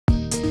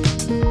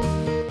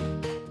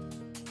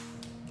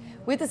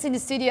With us in the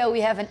studio, we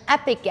have an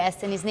epic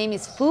guest, and his name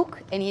is Foulques,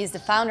 and he is the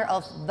founder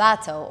of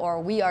WATO, or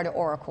We Are the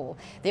Oracle.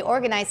 They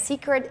organize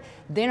secret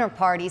dinner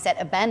parties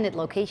at abandoned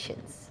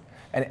locations.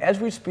 And as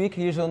we speak,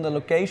 he is on the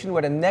location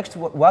where the next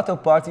WATO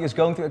party is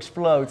going to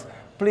explode.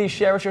 Please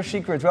share us your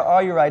secret. Where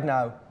are you right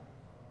now?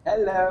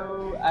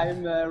 Hello,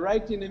 I'm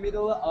right in the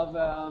middle of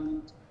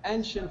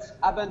ancient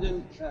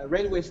abandoned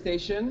railway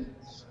station,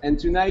 and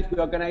tonight we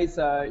organize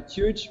a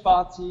huge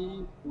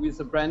party with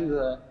a brand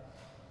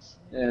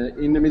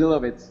in the middle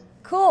of it.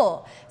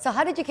 Cool. So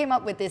how did you come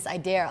up with this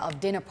idea of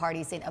dinner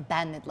parties in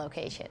abandoned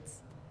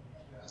locations?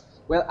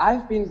 Well,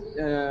 I've been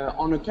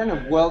on a kind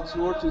of world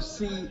tour to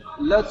see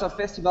lots of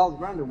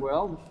festivals around the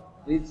world.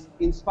 It's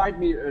inspired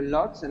me a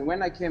lot, and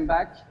when I came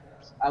back,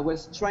 I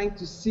was trying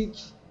to seek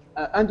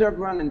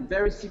underground and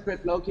very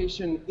secret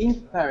location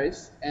in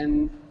Paris,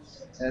 and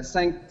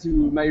thanks to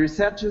my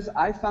researchers,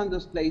 I found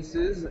those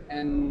places,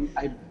 and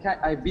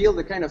I built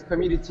a kind of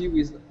community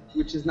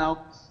which is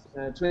now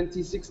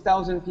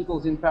 26,000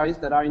 people in Paris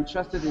that are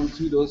interested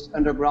into those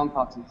underground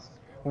parties.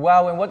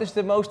 Wow, and what is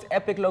the most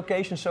epic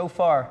location so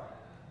far?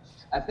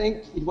 I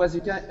think it was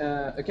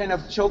a kind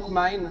of choke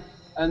mine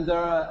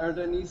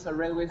underneath a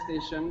railway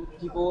station.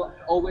 People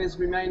always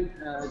remind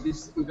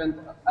this event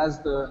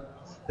as the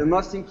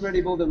most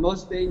incredible, the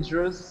most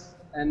dangerous,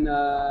 and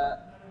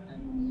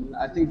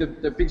I think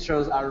the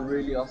pictures are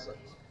really awesome.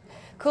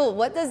 Cool.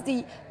 What does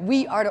the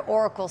We Are the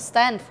Oracle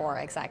stand for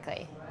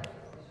exactly?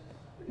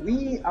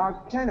 We are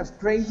kind of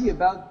crazy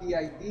about the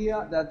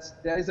idea that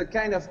there is a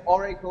kind of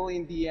oracle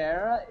in the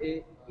air.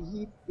 It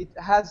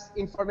has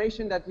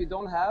information that we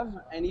don't have,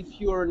 and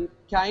if you're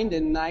kind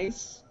and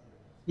nice,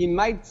 he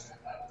might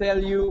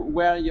tell you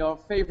where your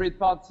favorite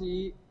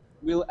party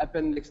will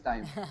happen next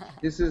time.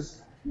 This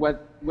is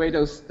what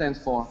WATO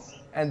stands for.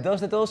 And does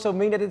that also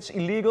mean that it's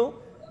illegal?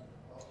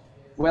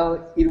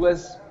 Well, it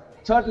was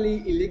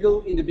totally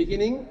illegal in the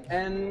beginning,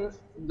 and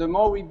the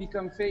more we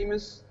become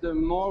famous, the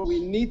more we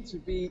need to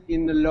be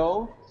in the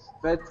law.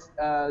 But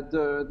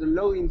the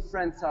law in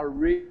France are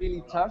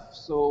really tough,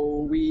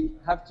 so we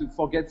have to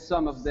forget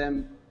some of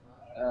them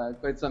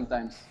quite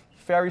sometimes.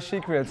 Very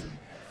secret.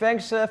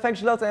 Thanks a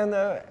lot,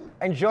 and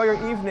enjoy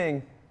your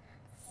evening.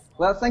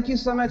 Well, thank you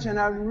so much, and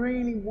I'm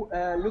really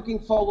looking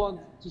forward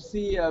to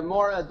see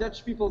more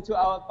Dutch people to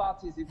our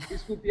parties.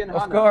 This would be an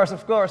honor.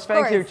 Of course.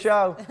 Thank you.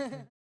 Ciao.